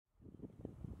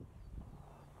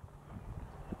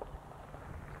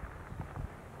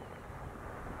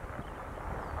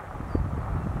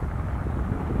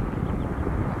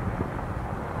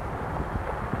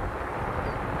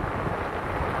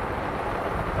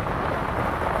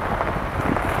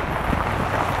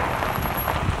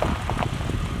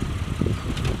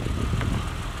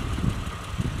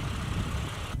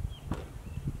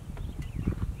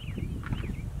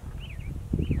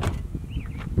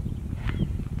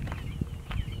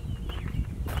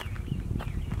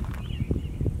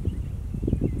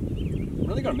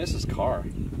really gonna miss this car.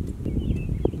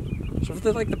 So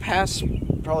for like the past,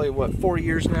 probably what, 4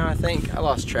 years now, I think. I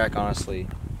lost track, honestly.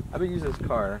 I've been using this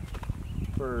car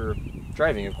for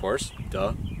driving, of course,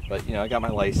 duh. But you know, I got my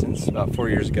license about 4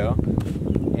 years ago,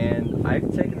 and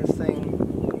I've taken this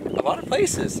thing a lot of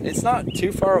places. It's not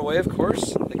too far away, of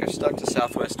course. I think I've stuck to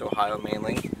Southwest Ohio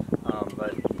mainly,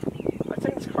 but I've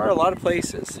taken this car a lot of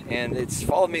places, and it's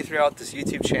followed me throughout this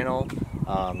YouTube channel.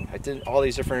 I did all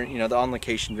these different, you know, the on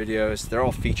location videos. They're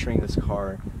all featuring this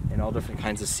car in all different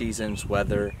kinds of seasons,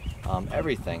 weather,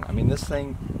 everything. I mean, this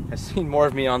thing has seen more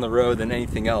of me on the road than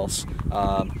anything else.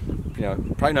 You know,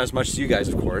 probably not as much as you guys,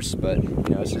 of course, but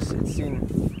you know, it's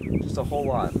seen just a whole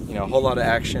lot. You know, a whole lot of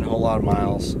action, a whole lot of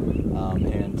miles,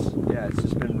 and yeah, it's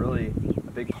just been really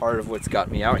a big part of what's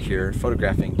got me out here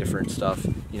photographing different stuff.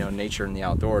 You know, nature and the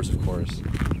outdoors, of course.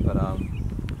 But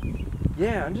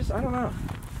yeah, I don't know.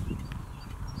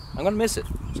 I'm gonna miss it.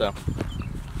 So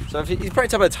if you probably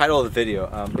tell by the title of the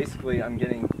video, basically I'm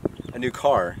getting a new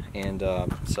car, and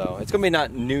so it's gonna be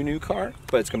not new car,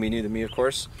 but it's gonna be new to me, of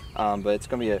course. But it's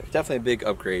gonna be definitely a big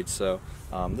upgrade. So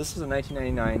this is a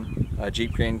 1999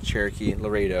 Jeep Grand Cherokee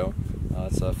Laredo.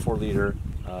 It's a 4-liter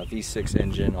V6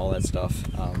 engine, all that stuff.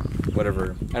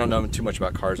 Whatever. I don't know too much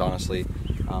about cars, honestly.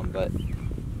 But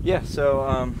yeah, so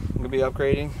I'm gonna be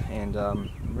upgrading, and I'm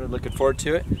really looking forward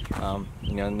to it.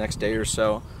 You know, the next day or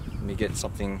so, let me get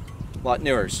something a lot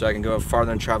newer, so I can go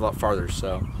farther and travel out farther.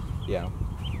 So yeah.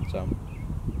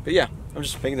 But yeah, I'm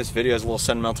just making this video as a little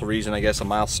sentimental reason, I guess, a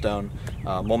milestone,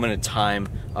 moment in time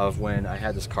of when I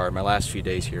had this car, my last few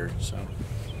days here. So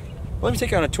let me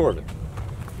take you on a tour of it.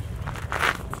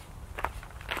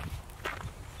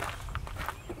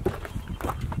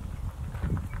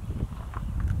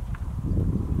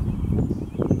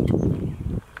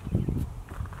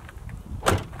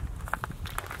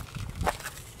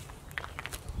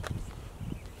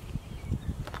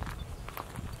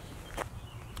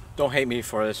 Don't hate me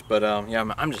for this, but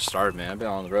yeah, I'm just starved, man. I've been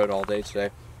on the road all day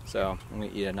today, so I'm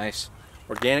gonna eat a nice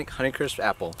organic Honeycrisp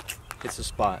apple. It's the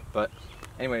spot. But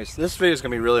anyways, this video is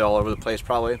gonna be really all over the place,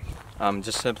 probably,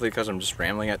 just simply because I'm just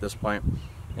rambling at this point,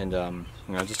 and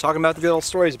you know, just talking about the good old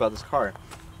stories about this car.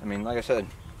 I mean, like I said,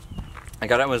 I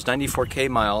got it when it was 94K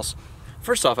miles.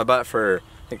 First off, I bought it for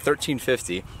I think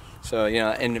 $13.50, so you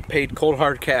know, and paid cold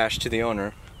hard cash to the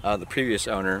owner, the previous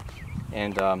owner.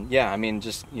 And yeah, I mean,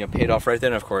 just, you know, paid off right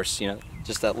then, of course, you know,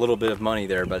 just that little bit of money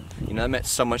there. But you know, that meant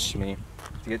so much to me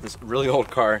to get this really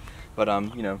old car. But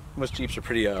you know, most Jeeps are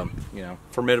pretty you know,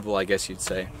 formidable, I guess you'd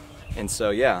say. And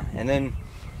so yeah, and then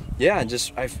yeah,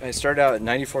 just I started out at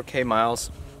 94K miles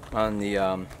on the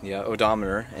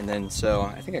odometer, and then so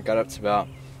I think I got up to about,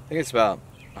 I think it's about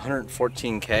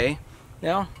 114K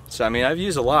now. So I mean, I've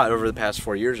used a lot over the past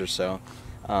 4 years or so.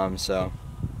 So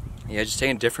yeah, just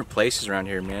taking different places around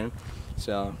here, man.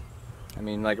 So, I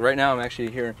mean, like right now I'm actually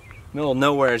here in the middle of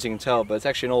nowhere, as you can tell, but it's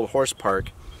actually an old horse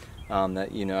park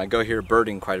that, you know, I go here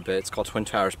birding quite a bit. It's called Twin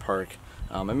Towers Park.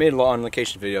 I made a on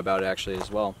location video about it actually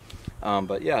as well.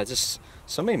 But yeah, just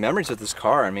so many memories with this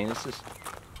car. I mean, it's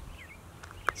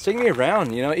taking me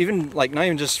around, you know, even like not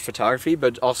even just photography,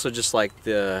 but also just like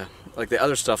the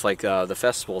other stuff, like the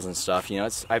festivals and stuff. You know,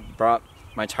 I brought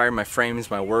my tire, my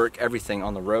frames, my work, everything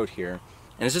on the road here.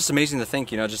 And it's just amazing to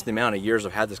think, you know, just the amount of years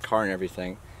I've had this car and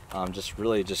everything, just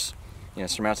really just, you know,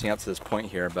 surmounting up to this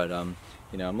point here. But,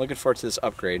 you know, I'm looking forward to this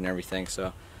upgrade and everything,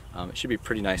 so it should be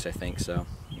pretty nice, I think. So,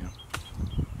 you know,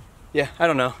 yeah, I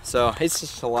don't know. So it's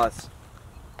just a lot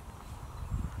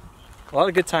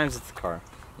of good times with the car,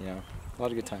 you know, a lot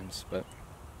of good times, but.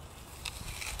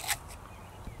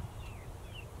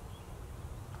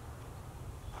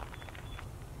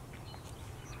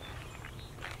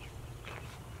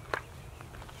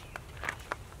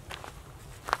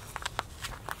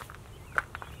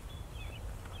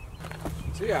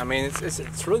 So yeah, I mean, it's a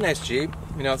really nice Jeep.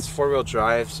 You know, it's 4-wheel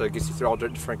drive, so it gets you through all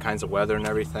different kinds of weather and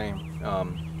everything.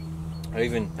 I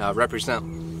even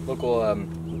represent local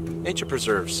nature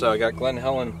preserves. So I got Glen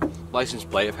Helen license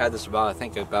plate. I've had this I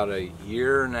think about a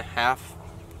year and a half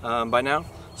by now.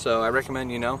 So I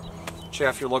recommend, you know, check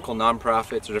out your local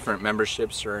nonprofits or different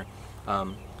memberships, or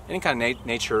any kind of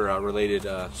nature related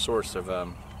source of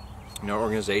you know,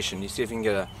 organization. You see if you can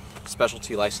get a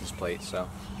specialty license plate. So,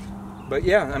 but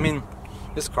yeah, I mean,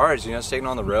 this car is, you know, it's taken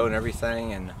on the road and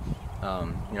everything, and you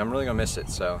know, I'm really gonna miss it.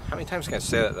 So how many times can I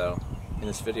say that though in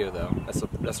this video though?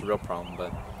 That's a real problem.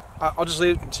 But I'll just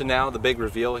leave it to now the big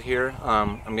reveal here.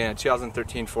 I'm getting a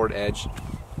 2013 Ford Edge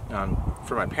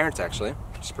for my parents, actually,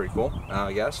 which is pretty cool,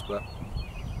 I guess. But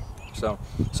so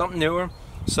something newer.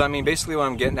 So I mean, basically what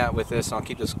I'm getting at with this, and I'll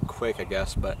keep this quick, I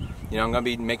guess, but you know, I'm gonna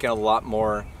be making a lot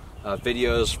more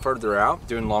videos further out,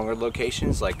 doing longer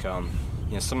locations, like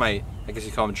you know, some of my, I guess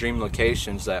you call them dream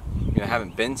locations that, you know, I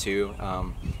haven't been to,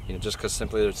 you know, just because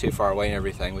simply they're too far away and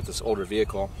everything with this older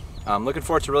vehicle. I'm looking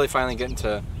forward to really finally getting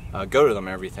to go to them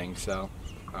and everything. So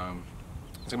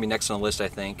it's gonna be next on the list, I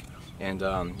think. And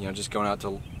you know, just going out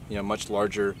to, you know, much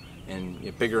larger and,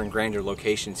 you know, bigger and grander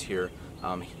locations here,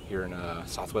 here in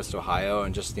Southwest Ohio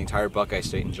and just the entire Buckeye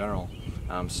State in general.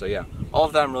 So yeah, all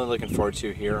of that I'm really looking forward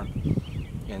to here,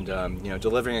 and you know,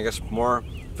 delivering, I guess, more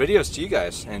videos to you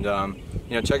guys, and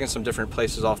you know, checking some different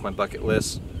places off my bucket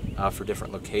list for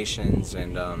different locations,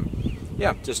 and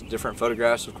yeah, just different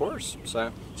photographs, of course.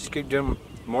 So just keep doing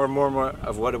more and more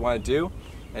of what I want to do,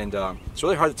 and it's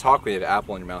really hard to talk when you have an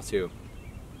apple in your mouth too.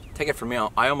 Take it from me,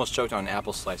 I almost choked on an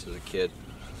apple slice as a kid,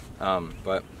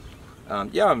 but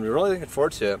yeah, I'm really looking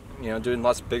forward to it. You know, doing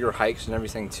lots of bigger hikes and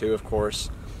everything too, of course,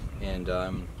 and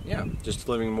yeah, just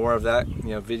delivering more of that, you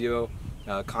know, video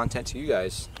content to you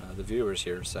guys, the viewers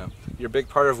here. So you're a big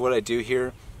part of what I do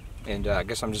here, and I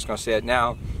guess I'm just going to say it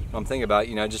now. I'm thinking about,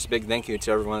 you know, just a big thank you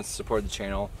to everyone that's supported the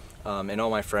channel, and all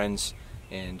my friends,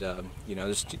 and you know,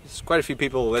 there's quite a few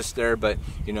people listed there, but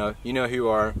you know who you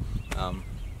are.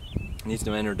 Needs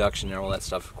no introduction and all that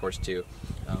stuff, of course, too.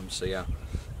 So yeah,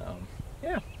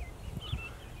 yeah.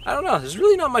 I don't know. There's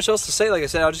really not much else to say. Like I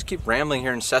said, I'll just keep rambling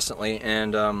here incessantly,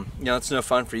 and you know, it's no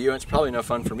fun for you. And it's probably no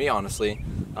fun for me, honestly.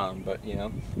 But you know,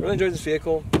 I really enjoyed this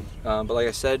vehicle. But like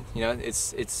I said, you know,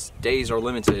 its days are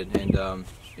limited, and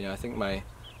you know, I think my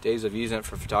days of using it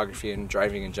for photography and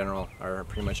driving in general are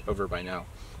pretty much over by now.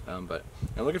 But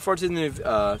I'm looking forward to the new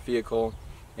vehicle,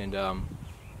 and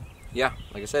yeah,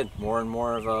 like I said, more and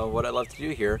more of what I love to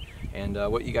do here, and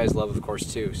what you guys love, of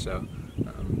course, too. So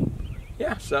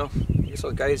yeah, so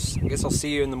I guess I'll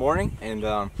see you in the morning, and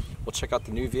we'll check out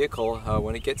the new vehicle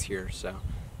when it gets here. So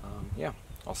yeah,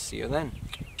 I'll see you then.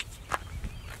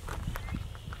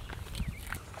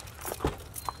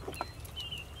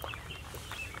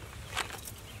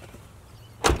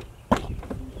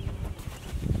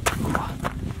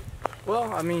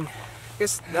 Well, I mean, I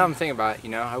guess now I'm thinking about it, you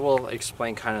know, I will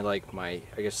explain kind of like my,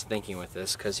 I guess, thinking with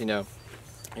this, because, you know,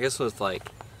 I guess with like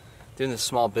doing the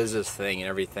small business thing and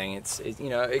everything, you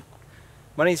know,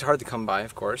 money's hard to come by,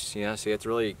 of course, you know, so you have to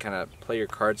really kind of play your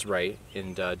cards right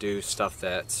and do stuff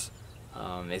that's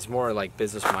is more like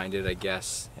business minded, I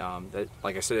guess. That,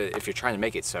 like I said, if you're trying to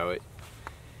make it so.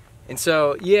 And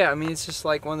so, yeah, I mean, it's just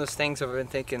like one of those things I've been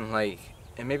thinking, like,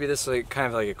 and maybe this is like kind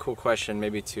of like a cool question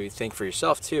maybe to think for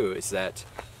yourself too, is that,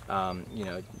 you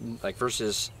know, like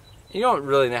versus, you don't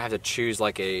really have to choose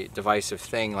like a divisive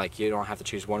thing, like you don't have to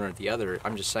choose one or the other.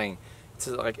 I'm just saying, it's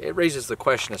like, it raises the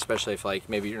question, especially if like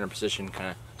maybe you're in a position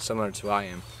kind of similar to I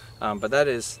am. But that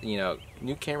is, you know,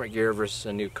 new camera gear versus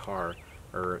a new car,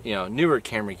 or, you know, newer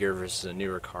camera gear versus a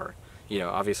newer car. You know,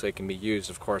 obviously it can be used,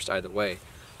 of course, either way.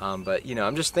 But, you know,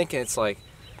 I'm just thinking, it's like,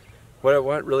 what I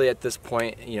want really at this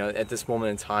point, you know, at this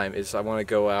moment in time, is I want to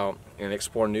go out and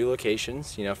explore new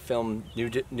locations, you know, film new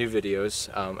videos,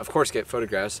 of course get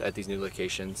photographs at these new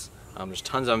locations. There's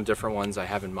tons of different ones I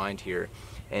have in mind here.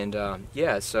 And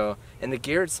yeah, so, and the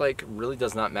gear, it's like, really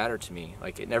does not matter to me.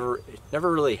 Like, it never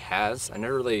really has. I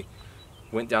never really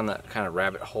went down that kind of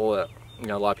rabbit hole that, you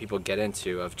know, a lot of people get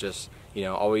into, of just, you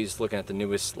know, always looking at the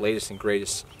newest, latest and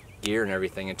greatest gear and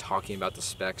everything, and talking about the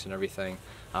specs and everything.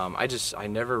 I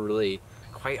never really,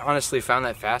 quite honestly, found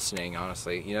that fascinating,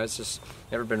 honestly. You know, it's just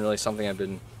never been really something I've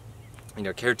been, you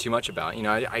know, cared too much about. You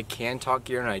know, I can talk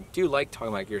gear, and I do like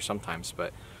talking about gear sometimes,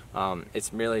 but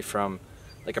it's merely from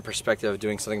like a perspective of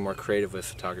doing something more creative with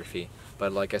photography.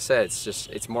 But like I said,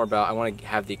 it's more about, I want to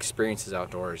have the experiences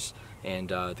outdoors,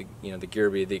 and you know, the gear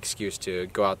be the excuse to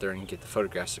go out there and get the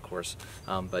photographs, of course.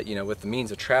 But you know, with the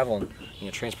means of travel and, you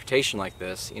know, transportation like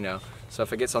this, you know, so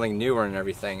if I get something newer and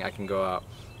everything, I can go out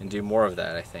and do more of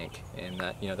that, I think, and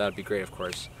that, you know, that would be great, of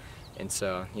course. And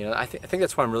so, you know, I think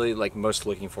that's what I'm really like most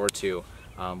looking forward to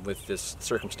with this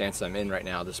circumstance I'm in right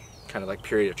now, this kind of like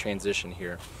period of transition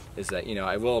here, is that, you know,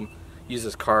 I will use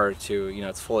this car to, you know,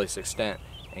 its fullest extent,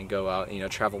 and go out, you know,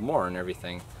 travel more and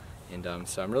everything. And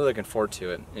so I'm really looking forward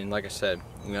to it. And like I said,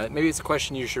 you know, maybe it's a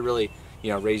question you should really,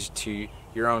 you know, raise to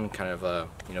your own kind of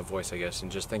you know, voice, I guess,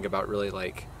 and just think about really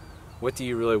like, what do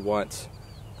you really want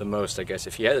the most, I guess,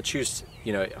 if you had to choose.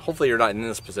 You know, hopefully you're not in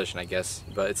this position, I guess,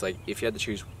 but it's like, if you had to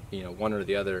choose, you know, one or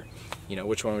the other, you know,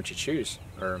 which one would you choose?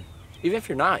 Or even if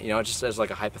you're not, you know, just as like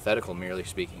a hypothetical, merely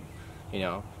speaking, you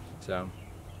know. So,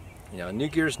 you know, new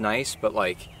gear's nice, but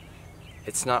like,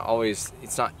 it's not always,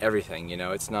 it's not everything, you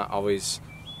know. It's not always,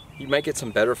 you might get some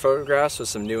better photographs with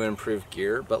some new and improved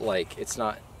gear, but like, it's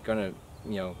not gonna,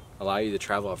 you know, allow you to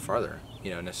travel up farther, you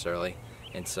know, necessarily.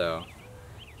 And so,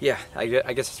 yeah, I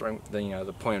guess that's where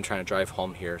the point I'm trying to drive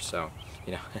home here. So,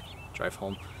 drive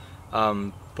home.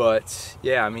 But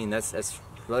yeah, I mean, that's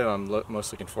really what I'm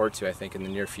most looking forward to, I think, in the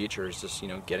near future, is just,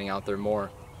 getting out there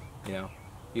more,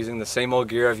 using the same old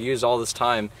gear I've used all this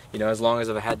time, as long as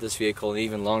I've had this vehicle, and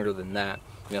even longer than that.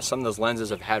 Some of those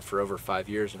lenses I've had for over 5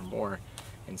 years or more.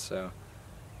 And so,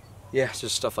 yeah, it's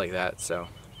just stuff like that. So,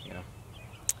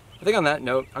 I think on that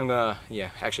note, I'm gonna,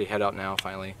 actually head out now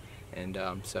finally. And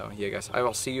so, yeah, guys, I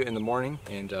will see you in the morning,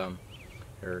 and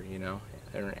or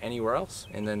anywhere else,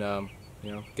 and then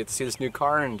get to see this new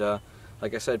car, and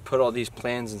like I said, put all these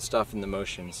plans and stuff into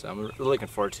motion. So I'm really looking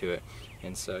forward to it.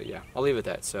 And so, yeah, I'll leave it at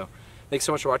that. So thanks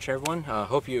so much for watching, everyone.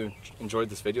 Hope you enjoyed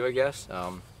this video, I guess.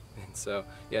 And so,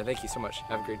 yeah, thank you so much.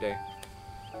 Have a great day.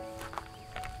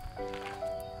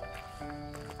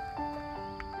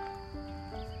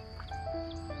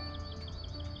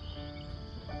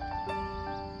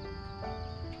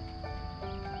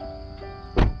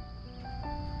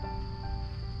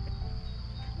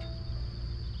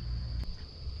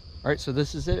 Alright, so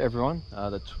this is it, everyone.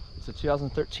 It's a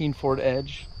 2013 Ford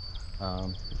Edge.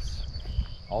 It's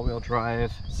all-wheel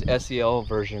drive. It's the SEL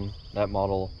version, that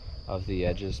model of the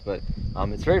Edges, but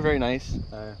it's very, very nice.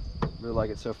 I really like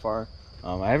it so far.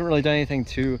 I haven't really done anything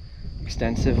too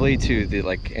extensively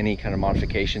to any kind of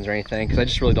modifications or anything, because I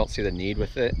just really don't see the need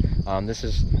with it. This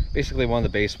is basically one of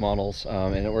the base models,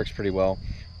 and it works pretty well,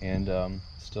 and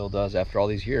still does after all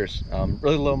these years.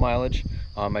 Really low mileage.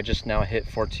 I just now hit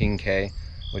 14K.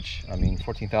 Which, I mean,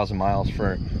 14,000 miles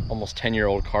for almost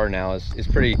 10-year-old car now is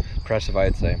pretty impressive,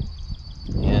 I'd say.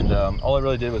 And all I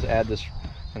really did was add this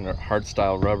kind of hard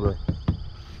style rubber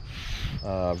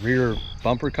rear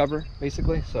bumper cover,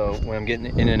 basically. So when I'm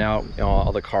getting in and out,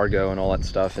 all the cargo and all that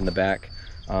stuff in the back,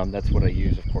 that's what I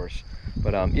use, of course.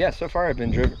 But yeah, so far I've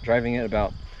been driving it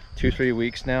about 2-3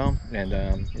 weeks now, and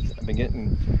I've been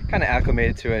getting kind of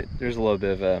acclimated to it. There's a little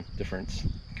bit of a difference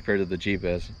compared to the Jeep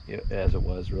as it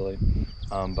was, really.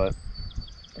 But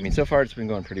I mean, so far it's been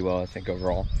going pretty well, I think,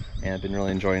 overall, and I've been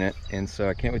really enjoying it. And so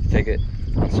I can't wait to take it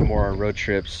on some more road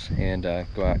trips and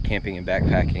go out camping and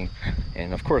backpacking,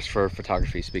 and of course for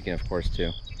photography, speaking of course,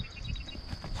 too.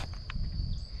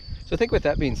 So I think with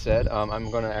that being said,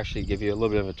 I'm going to actually give you a little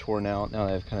bit of a tour now that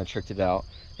I've kind of tricked it out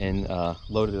and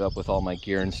loaded it up with all my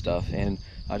gear and stuff, and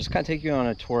I'll just kind of take you on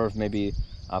a tour of maybe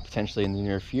potentially in the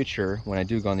near future when I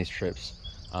do go on these trips.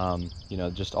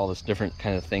 Just all this different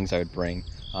kind of things I would bring.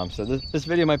 So this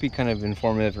video might be kind of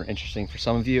informative or interesting for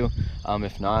some of you.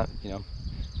 If not,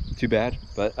 too bad.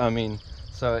 But I mean,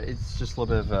 so it's just a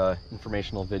little bit of a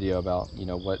informational video about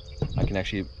what I can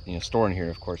actually store in here,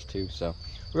 of course, too. So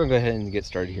we're gonna go ahead and get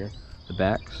started here. The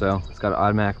back, so it's got an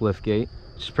automatic lift gate,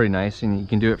 which is pretty nice, and you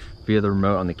can do it via the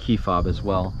remote on the key fob as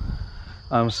well.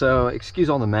 So excuse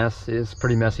all the mess. It's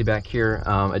pretty messy back here.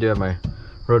 I do have my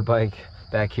road bike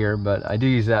back here, but I do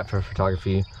use that for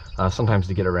photography, sometimes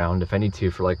to get around if I need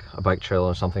to, for like a bike trail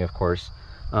or something, of course.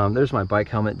 There's my bike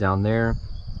helmet down there.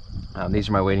 These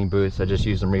are my wading boots. I just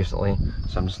used them recently,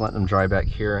 so I'm just letting them dry back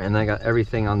here. And then I got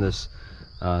everything on this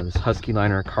this Husky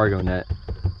Liner cargo net,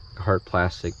 hard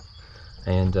plastic,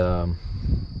 and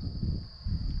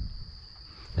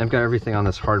I've got everything on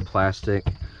this hard plastic.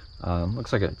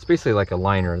 Looks like it's basically like a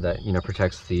liner that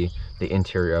protects the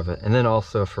interior of it. And then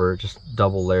also, for just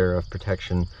double layer of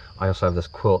protection, I also have this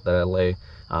quilt that I lay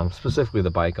specifically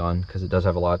the bike on, because it does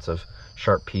have lots of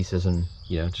sharp pieces, and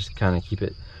just kind of keep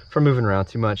it from moving around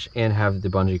too much, and have the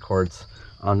bungee cords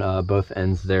on both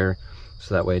ends there,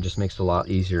 so that way it just makes it a lot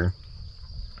easier.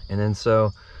 And then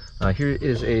so here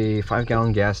is a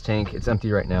 5-gallon gas tank. It's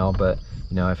empty right now, but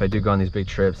if I do go on these big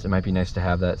trips, it might be nice to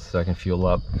have that so I can fuel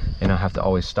up and not have to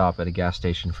always stop at a gas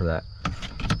station for that.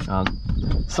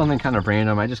 Something kind of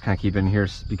random, I just kind of keep in here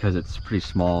because it's pretty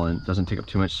small and doesn't take up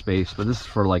too much space, but this is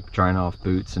for like drying off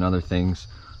boots and other things,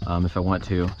 if I want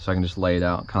to, so I can just lay it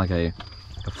out, kind of like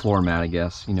a floor mat, I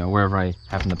guess, wherever I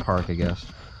happen to park, I guess.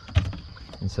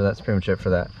 And so that's pretty much it for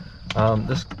that.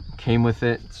 This came with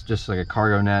it. It's just like a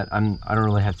cargo net. I don't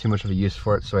really have too much of a use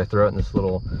for it, so I throw it in this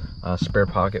little spare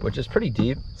pocket, which is pretty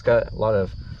deep. It's got a lot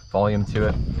of volume to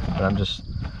it, but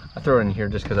I throw it in here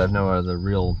just because I have no other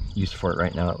real use for it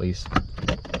right now, at least.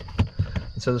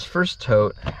 And so this first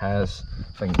tote has,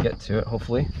 if I can get to it,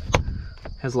 hopefully,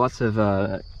 has lots of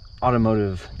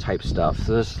automotive type stuff.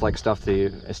 So this is like stuff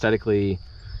to aesthetically,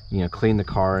 clean the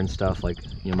car and stuff, like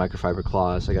microfiber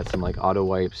cloths. I got some like auto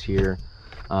wipes here.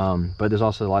 But there's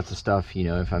also lots of stuff,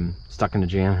 if I'm stuck in a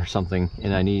jam or something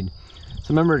and I need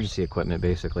some emergency equipment,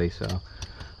 basically. So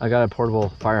I got a portable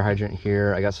fire hydrant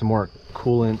here. I got some more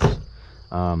coolant.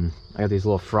 I got these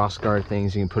little frost guard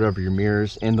things you can put over your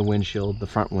mirrors and the windshield, the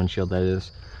front windshield that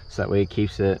is, so that way it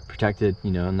keeps it protected,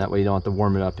 you know, and that way you don't have to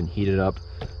warm it up and heat it up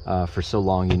for so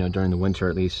long, you know, during the winter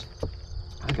at least.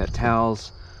 I got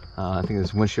towels, I think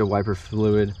there's windshield wiper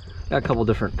fluid, got a couple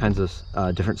different kinds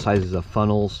of different sizes of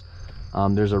funnels.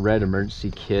 There's a red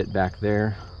emergency kit back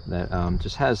there that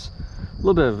just has a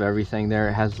little bit of everything there.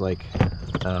 It has like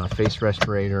face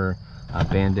respirator,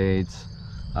 band-aids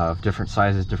of different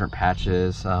sizes, different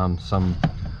patches, some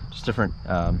just different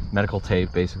medical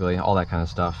tape, basically all that kind of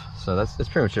stuff. So that's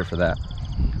pretty much it for that.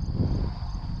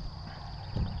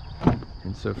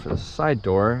 And so for the side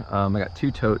door, I got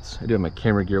 2 totes. I do have my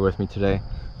camera gear with me today,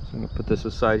 so I'm gonna put this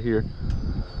aside here.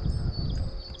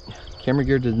 Camera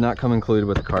gear did not come included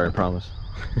with the car, I promise.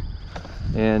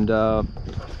 And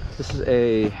this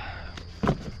is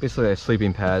basically a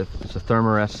sleeping pad. It's a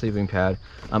Thermarest sleeping pad.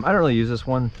 I don't really use this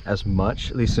one as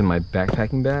much, at least in my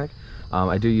backpacking bag.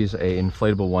 I do use a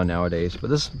inflatable one nowadays, but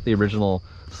this is the original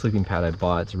sleeping pad I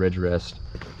bought. It's a ridge rest,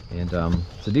 and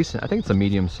it's a decent, I think it's a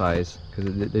medium size,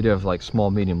 because they do have like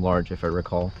small, medium, large if I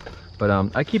recall. But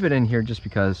I keep it in here just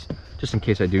because, just in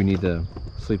case I do need to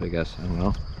sleep, I guess, I don't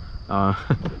know.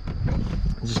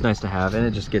 It's just nice to have, and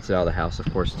it just gets it out of the house,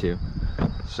 of course, too.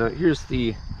 So here's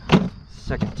the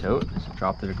second tote. Just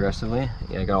dropped it aggressively.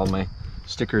 Yeah, I got all my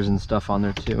stickers and stuff on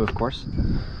there too, of course.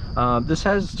 This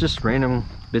has just random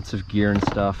bits of gear and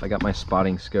stuff. I got my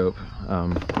spotting scope.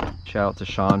 Shout out to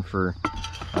Sean for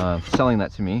selling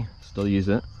that to me. Still use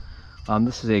it.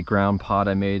 This is a ground pod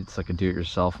I made. It's like a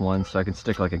do-it-yourself one, so I can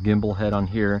stick like a gimbal head on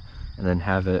here and then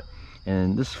have it.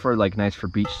 And this is for like nice for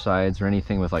beach sides or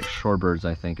anything with like shorebirds,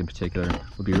 I think in particular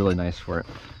would be really nice for it.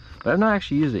 But I've not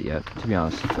actually used it yet, to be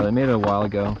honest. But I made it a while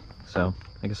ago, so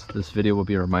I guess this video will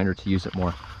be a reminder to use it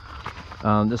more.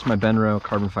 This is my Benro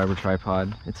carbon fiber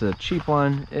tripod. It's a cheap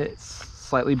one. It's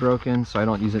slightly broken, so I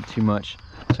don't use it too much.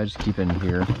 So I just keep it in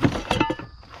here.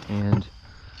 And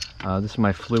this is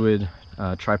my fluid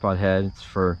tripod head. It's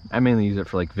for, I mainly use it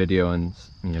for like video and,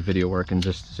 you know, video work, and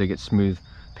just so you get smooth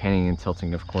panning and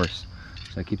tilting, of course.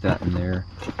 So I keep that in there.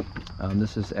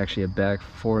 This is actually a bag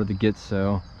for the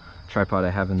Gitso tripod I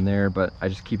have in there, but I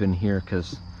just keep it in here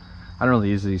because I don't really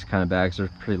use these kind of bags. They're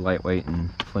pretty lightweight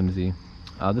and flimsy.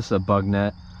 This is a bug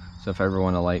net, so if I ever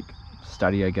want to like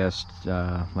study, I guess,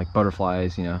 like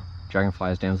butterflies, you know,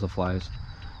 dragonflies, damselflies,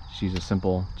 just use a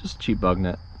simple, just cheap bug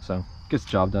net, so gets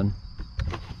the job done.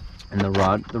 And the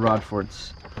rod for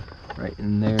it's right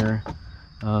in there.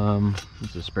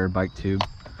 It's a spare bike tube.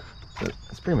 So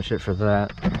that's pretty much it for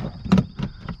that.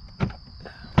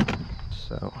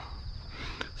 So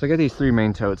I got these 3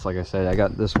 main totes, like I said. I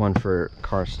got this one for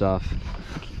car stuff,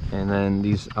 and then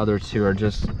these other 2 are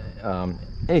just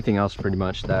anything else pretty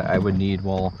much that I would need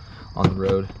while on the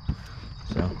road.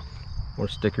 So more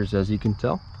stickers, as you can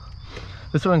tell.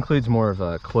 This one includes more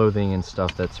of clothing and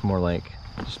stuff that's more like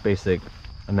just basic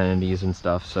amenities and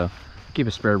stuff. So keep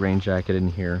a spare rain jacket in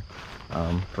here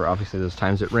for obviously those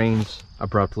times it rains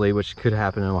abruptly, which could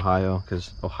happen in Ohio,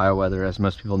 because Ohio weather, as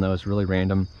most people know, is really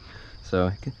random,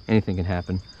 so anything can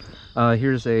happen.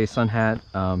 Here's a sun hat.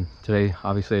 Today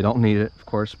obviously I don't need it, of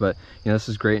course, but you know, this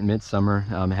is great in midsummer.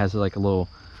 It has like a little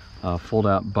fold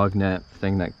out bug net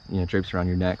thing that, you know, drapes around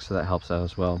your neck, so that helps out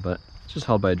as well. But it's just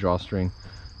held by a drawstring.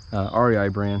 REI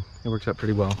brand. It works out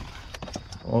pretty well.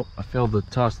 Oh, I failed the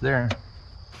toss there.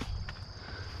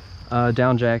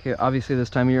 Down jacket. Obviously this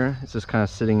time of year it's just kind of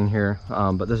sitting in here,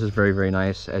 but this is very, very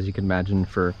nice, as you can imagine,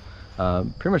 for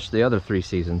pretty much the other 3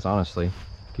 seasons. Honestly,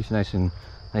 keeps you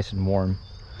nice and warm.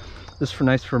 This is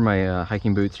nice for my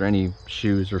hiking boots or any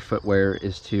shoes or footwear,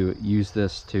 is to use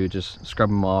this to just scrub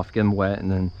them off, get them wet,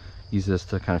 and then use this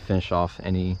to kind of finish off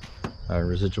any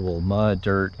residual mud,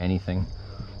 dirt, anything.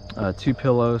 2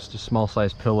 pillows, just small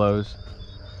size pillows.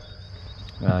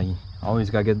 You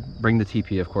always gotta bring the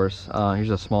TP, of course.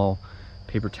 Here's a small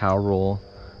paper towel roll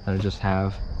that I just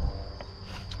have.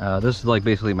 This is like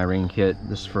basically my rain kit.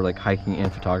 This is for like hiking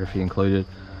and photography included.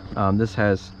 This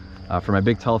has, for my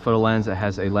big telephoto lens, it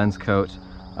has a lens coat,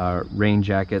 rain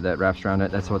jacket that wraps around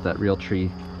it. That's what that real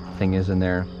tree thing is in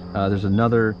there. There's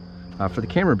another, for the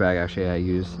camera bag actually I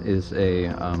use, is a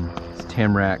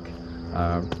Tamrac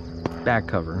bag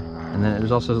cover. And then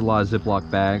there's also a lot of Ziploc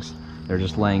bags. They're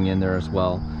just laying in there as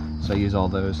well. So I use all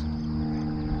those.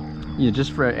 You know,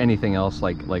 just for anything else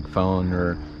like phone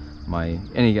or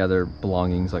any other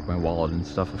belongings like my wallet and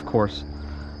stuff, of course.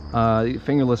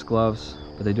 Fingerless gloves,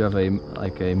 but they do have a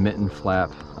mitten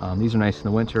flap. These are nice in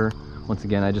the winter. Once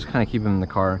again, I just kind of keep them in the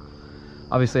car.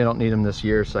 Obviously I don't need them this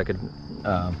year, so I could,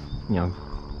 you know,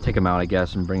 take them out, I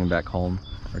guess, and bring them back home,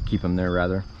 or keep them there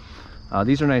rather.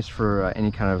 These are nice for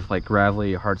any kind of like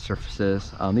gravelly, hard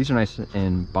surfaces. These are nice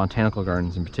in botanical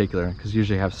gardens in particular, because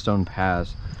usually have stone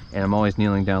paths, and I'm always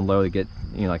kneeling down low to get,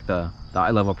 you know, like the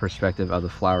eye level perspective of the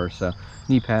flowers. So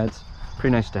knee pads,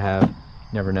 pretty nice to have. You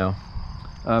never know.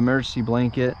 Emergency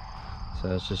blanket.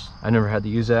 So it's just, I never had to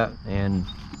use that, and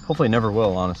hopefully never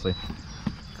will, honestly,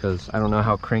 because I don't know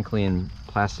how crinkly and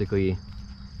plastically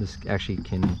this actually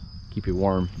can keep you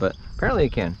warm, but apparently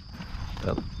it can.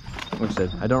 But like I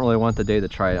said, I don't really want the day to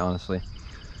try it, honestly.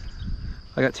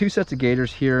 I got 2 sets of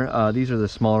gaiters here. These are the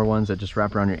smaller ones that just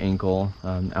wrap around your ankle.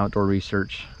 Outdoor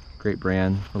Research, great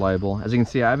brand, reliable. As you can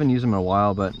see, I haven't used them in a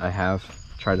while, but I have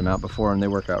tried them out before and they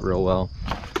work out real well.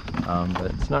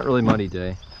 But it's not really muddy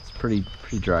today. It's pretty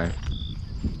dry.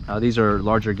 These are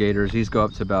larger gaiters. These go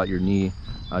up to about your knee,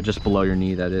 just below your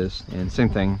knee, that is. And same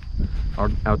thing,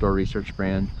 Outdoor Research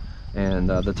brand. And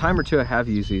the time or two I have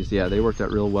used these, yeah, they worked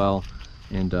out real well.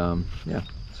 And yeah,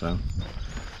 so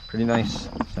pretty nice.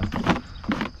 So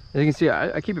as you can see,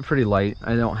 I keep it pretty light.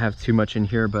 I don't have too much in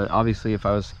here, but obviously if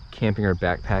I was camping or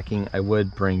backpacking, I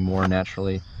would bring more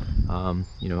naturally.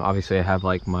 You know, obviously I have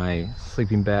like my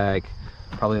sleeping bag,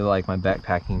 probably like my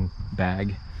backpacking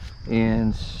bag,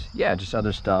 and yeah, just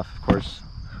other stuff. Of course,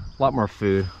 a lot more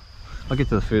food. I'll get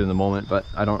to the food in a moment, but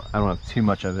I don't have too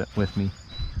much of it with me.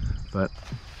 But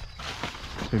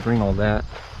so we bring all that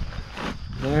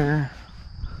there.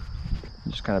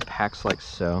 Just kind of packs like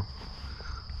so.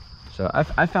 So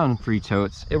I found 3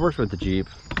 totes. It works with the Jeep,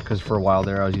 because for a while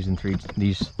there I was using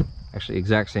these actually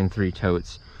exact same 3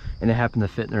 totes, and it happened to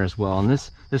fit in there as well. And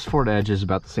this Ford Edge is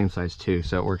about the same size too,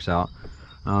 so it works out.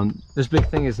 This big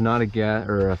thing is not a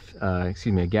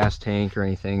gas tank or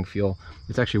anything, fuel.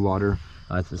 It's actually water.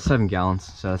 It's 7 gallons,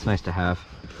 so that's nice to have.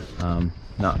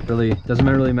 Not really, doesn't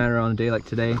really matter on a day like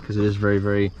today, because it is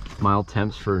very mild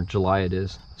temps for July. It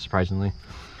is, surprisingly.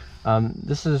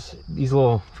 This is these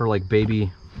little for like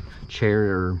baby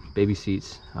chair or baby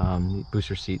seats,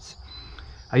 booster seats.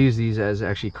 I use these as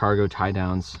actually cargo tie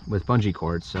downs with bungee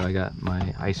cords. So I got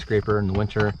my ice scraper in the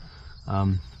winter,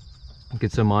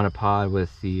 get some monopod with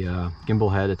the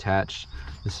gimbal head attached.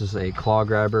 This is a claw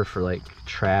grabber for like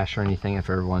trash or anything, if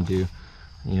I ever want to do,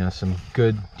 you know, some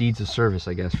good deeds of service,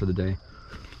 I guess, for the day.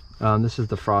 This is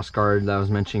the frost guard that I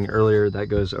was mentioning earlier, that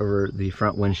goes over the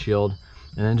front windshield.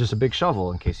 And then just a big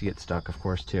shovel in case you get stuck, of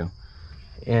course, too.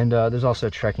 And there's also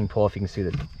a trekking pole, if you can see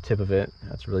the tip of it.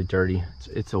 That's really dirty.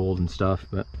 It's old and stuff,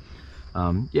 but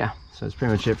yeah, so that's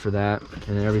pretty much it for that.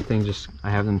 And then everything, just I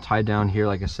have them tied down here,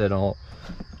 like I said, all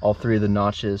 3 of the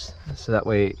notches, so that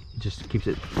way it just keeps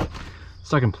it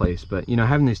stuck in place. But you know,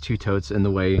 having these 2 totes in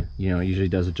the way, you know, usually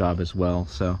does a job as well,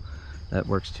 so that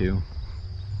works too.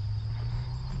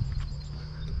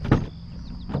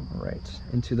 Right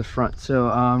into the front. So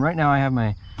right now I have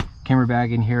my camera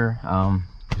bag in here,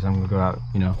 because I'm gonna go out,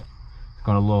 you know,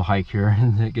 go on a little hike here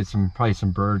and get probably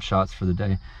some bird shots for the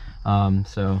day.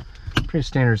 So pretty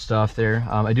standard stuff there.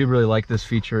 I do really like this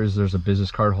feature, is there's a business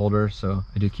card holder, so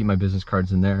I do keep my business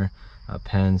cards in there,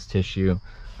 pens, tissue,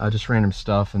 just random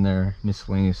stuff in there,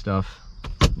 miscellaneous stuff,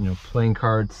 you know, playing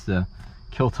cards to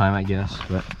kill time, I guess.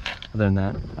 But other than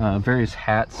that, various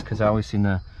hats, because I always seem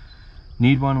to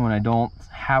need one when I don't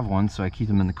have one, so I keep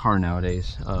them in the car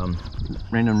nowadays.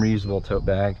 Random reusable tote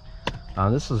bag.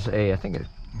 This is I think a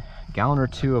gallon or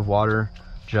 2 of water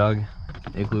jug,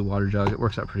 igloo water jug. It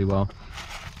works out pretty well.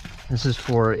 This is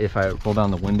for if I roll down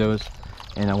the windows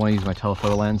and I want to use my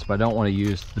telephoto lens, but I don't want to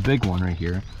use the big one right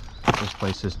here. Just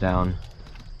place this down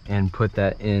and put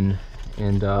that in,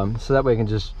 and so that way I can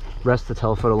just rest the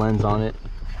telephoto lens on it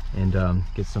and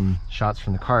get some shots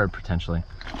from the card potentially.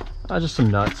 Just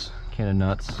some nuts. Can of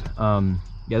nuts.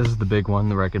 Yeah, this is the big one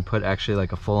where I can put actually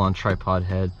like a full-on tripod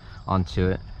head onto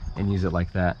it and use it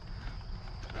like that.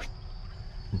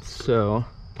 And so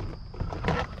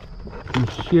in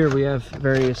here we have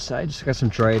various, I just got some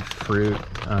dried fruit,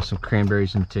 some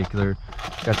cranberries in particular,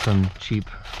 got some cheap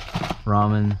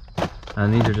ramen,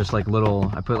 and these are just like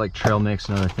little, I put like trail mix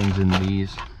and other things in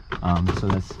these, so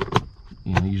that's,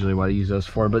 you know, usually what I use those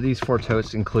for. But these 4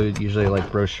 totes include usually like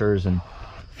brochures and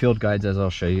field guides, as I'll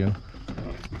show you.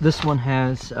 This one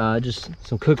has just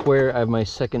some cookware. I have my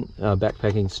second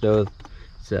backpacking stove.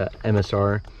 It's a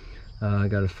MSR. I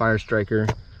got a fire striker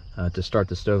to start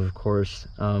the stove, of course.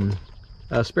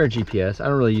 A spare GPS. I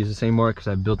don't really use this anymore because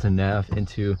I've built a nav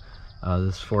into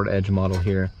this Ford Edge model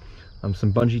here.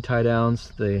 Some bungee tie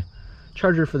downs, the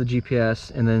charger for the GPS,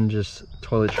 and then just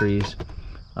toiletries.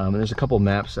 And there's a couple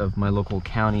maps of my local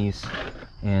counties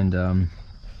and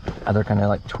other kind of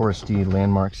like touristy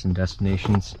landmarks and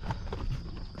destinations.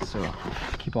 So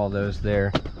keep all those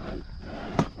there.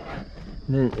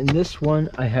 And then in this one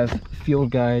I have field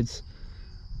guides,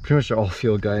 pretty much all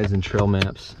field guides and trail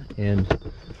maps, and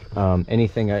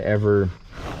anything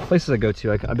places I go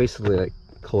to, I basically like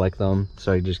collect them,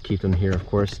 so I just keep them here, of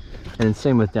course. And then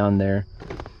same with down there.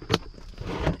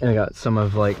 And I got some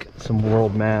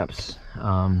world maps,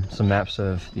 some maps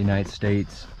of the United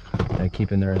States that I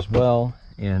keep in there as well,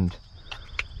 and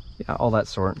yeah, all that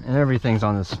sort. And everything's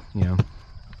on this, you know,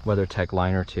 WeatherTech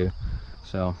liner too.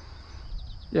 So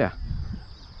yeah,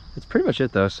 that's pretty much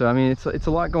it though. So I mean, it's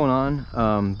a lot going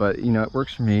on, but you know, it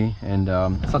works for me, and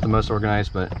it's not the most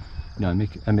organized, but you know,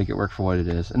 I make it work for what it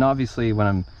is. And obviously when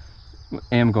I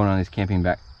am going on these camping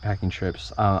backpacking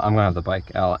trips, I'm gonna have the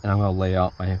bike out, and I'm gonna lay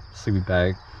out my sleeping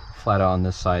bag flat out on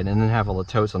this side, and then have all the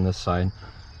totes on this side.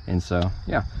 And so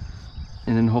yeah,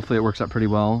 and then hopefully it works out pretty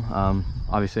well.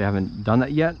 Obviously I haven't done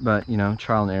that yet, but you know,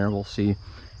 trial and error, we'll see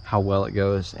how well it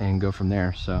goes and go from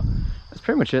there. So that's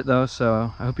pretty much it though.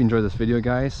 So I hope you enjoyed this video,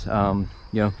 guys. You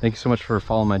know, thank you so much for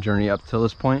following my journey up till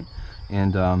this point,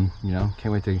 and you know,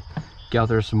 can't wait to get out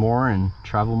there some more and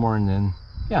travel more, and then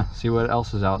yeah, see what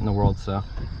else is out in the world. So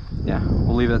yeah,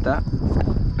 we'll leave it at that.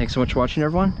 Thanks so much for watching,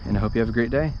 everyone, and I hope you have a great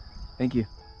day. Thank you.